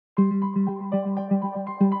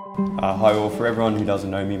Hi all, for everyone who doesn't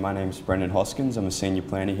know me, my name is Brendan Hoskins. I'm a senior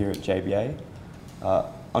planner here at JBA.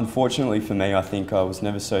 Unfortunately for me, I think I was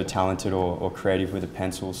never so talented or creative with a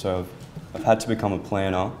pencil, so I've had to become a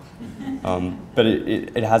planner. But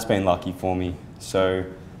it has been lucky for me. So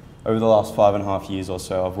over the last 5.5 years or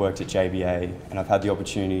so, I've worked at JBA and I've had the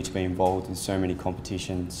opportunity to be involved in so many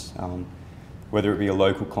competitions, whether it be a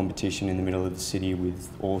local competition in the middle of the city with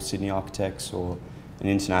all Sydney architects, or an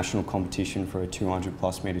international competition for a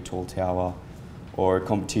 200+ metre tall tower, or a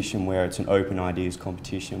competition where it's an open ideas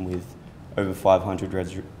competition with over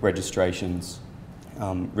 500 registrations.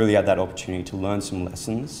 Really had that opportunity to learn some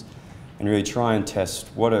lessons and really try and test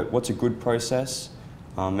what's a good process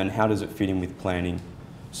and how does it fit in with planning.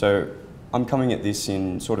 So I'm coming at this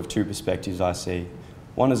in sort of two perspectives I see.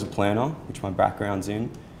 One as a planner, which my background's in,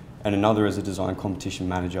 and another as a design competition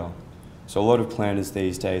manager. So a lot of planners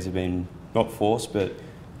these days have been not forced, but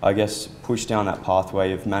I guess pushed down that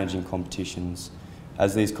pathway of managing competitions.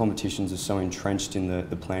 As these competitions are so entrenched in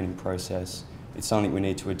the planning process, it's something we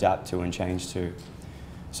need to adapt to and change to.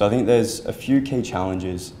 So I think there's a few key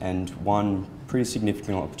challenges and one pretty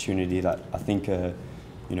significant opportunity that I think,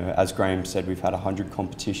 as Graham said, we've had 100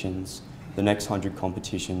 competitions. The next 100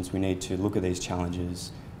 competitions, we need to look at these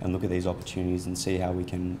challenges and look at these opportunities and see how we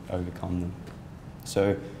can overcome them.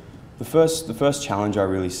 So the first challenge I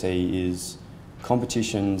really see is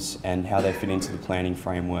competitions and how they fit into the planning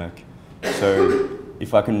framework. So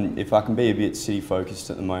if I can be a bit city focused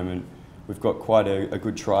at the moment, we've got quite a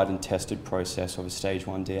good tried and tested process of a stage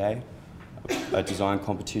 1 DA, a design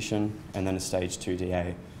competition, and then a stage 2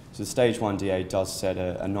 DA. So the stage 1 DA does set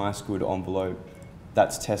a nice good envelope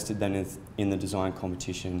that's tested then in the design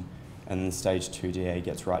competition, and then the stage 2 DA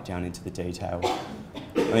gets right down into the detail.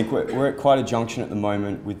 I think we're at quite a junction at the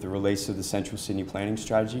moment with the release of the Central Sydney Planning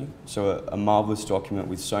Strategy. So a marvellous document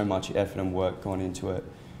with so much effort and work gone into it.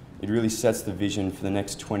 It really sets the vision for the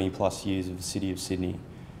next 20+ years of the City of Sydney.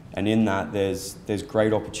 And in that there's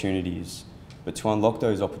great opportunities. But to unlock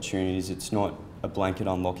those opportunities, it's not a blanket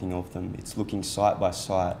unlocking of them. It's looking site by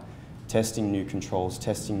site, testing new controls,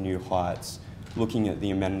 testing new heights, looking at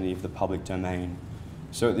the amenity of the public domain.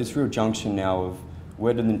 So at this real junction now of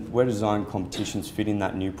where do design competitions fit in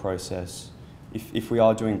that new process? If we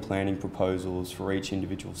are doing planning proposals for each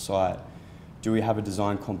individual site, do we have a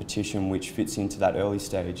design competition which fits into that early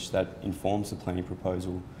stage that informs the planning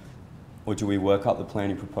proposal? Or do we work up the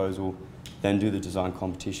planning proposal, then do the design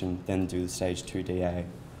competition, then do the stage 2 DA?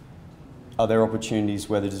 Are there opportunities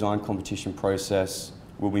where the design competition process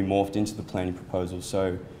will be morphed into the planning proposal?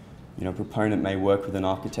 So, a proponent may work with an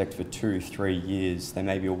architect for 2-3 years. They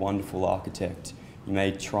may be a wonderful architect. You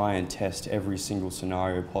may try and test every single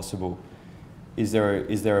scenario possible. Is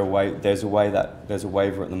there a way? There's a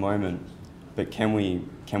waiver at the moment, but can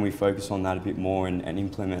we focus on that a bit more and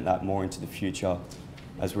implement that more into the future,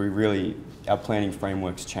 as our planning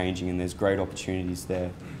framework's changing and there's great opportunities there,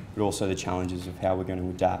 but also the challenges of how we're going to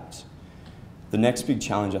adapt. The next big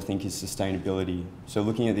challenge, I think, is sustainability. So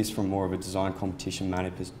looking at this from more of a design competition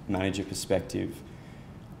manager perspective,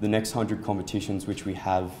 the next 100 competitions which we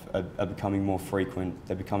have are becoming more frequent,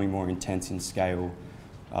 they're becoming more intense in scale.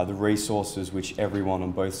 The resources which everyone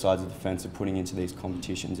on both sides of the fence are putting into these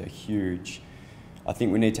competitions are huge. I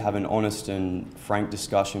think we need to have an honest and frank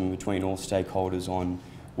discussion between all stakeholders on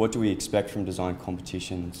what do we expect from design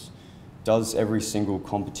competitions. Does every single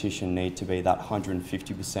competition need to be that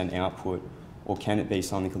 150% output, or can it be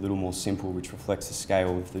something a little more simple which reflects the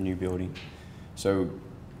scale of the new building? So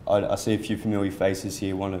I see a few familiar faces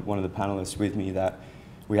here. One of the panellists with me, that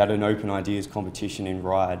we had an open ideas competition in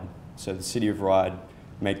Ryde. So the City of Ryde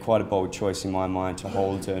made quite a bold choice in my mind to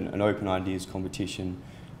hold an open ideas competition,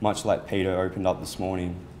 much like Peter opened up this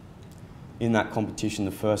morning. In that competition,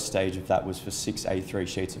 the first stage of that was for 6 A3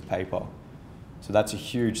 sheets of paper. So that's a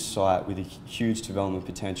huge site with a huge development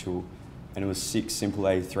potential, and it was 6 simple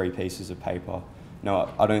A3 pieces of paper.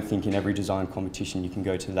 Now, I don't think in every design competition you can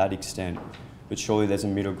go to that extent, but surely there's a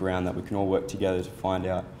middle ground that we can all work together to find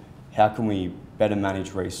out how can we better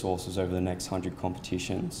manage resources over the next 100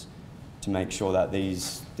 competitions to make sure that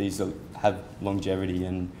these have longevity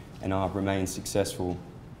and remain successful.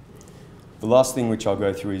 The last thing which I'll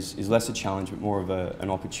go through is less a challenge but more of an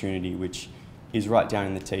opportunity, which is right down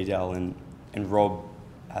in the T-Dell, and Rob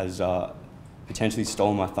has potentially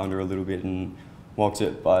stolen my thunder a little bit and walked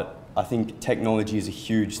it, but I think technology is a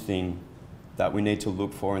huge thing that we need to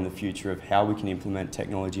look for in the future, of how we can implement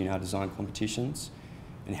technology in our design competitions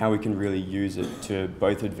and how we can really use it to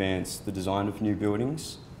both advance the design of new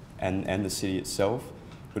buildings and the city itself,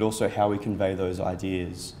 but also how we convey those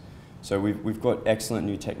ideas. So we've got excellent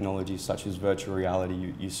new technologies such as virtual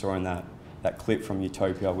reality. You saw in that that clip from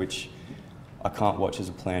Utopia, which I can't watch as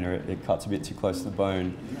a planner. It cuts a bit too close to the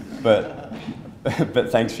bone. But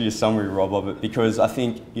but thanks for your summary, Rob, of it, because I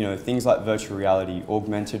think, you know, things like virtual reality,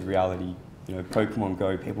 augmented reality, you know, Pokemon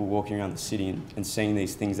Go, people walking around the city and seeing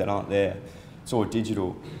these things that aren't there. It's all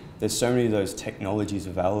digital. There's so many of those technologies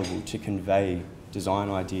available to convey design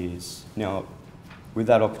ideas. Now, with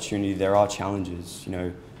that opportunity, there are challenges. You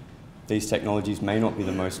know, these technologies may not be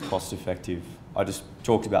the most cost effective. I just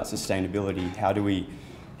talked about sustainability. How do we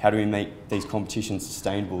make these competitions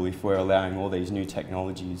sustainable if we're allowing all these new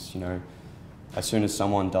technologies? You know, as soon as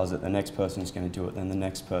someone does it, the next person is going to do it, then the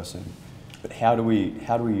next person. But how do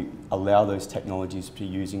we allow those technologies to be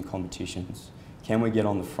used in competitions? Can we get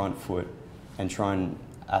on the front foot and try and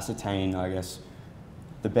ascertain, I guess,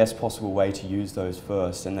 the best possible way to use those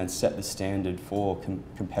first, and then set the standard for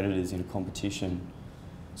competitors in a competition?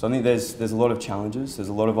 So I think there's a lot of challenges, there's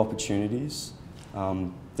a lot of opportunities.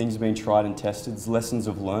 Things have been tried and tested, lessons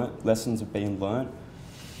have been learnt,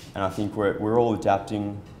 and I think we're all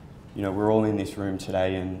adapting. You know, we're all in this room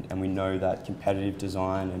today, and we know that competitive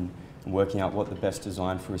design and working out what the best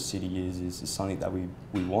design for a city is something that we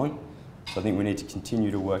want. So I think we need to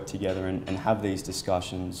continue to work together and have these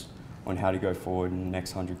discussions on how to go forward in the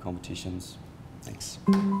next 100 competitions. Thanks.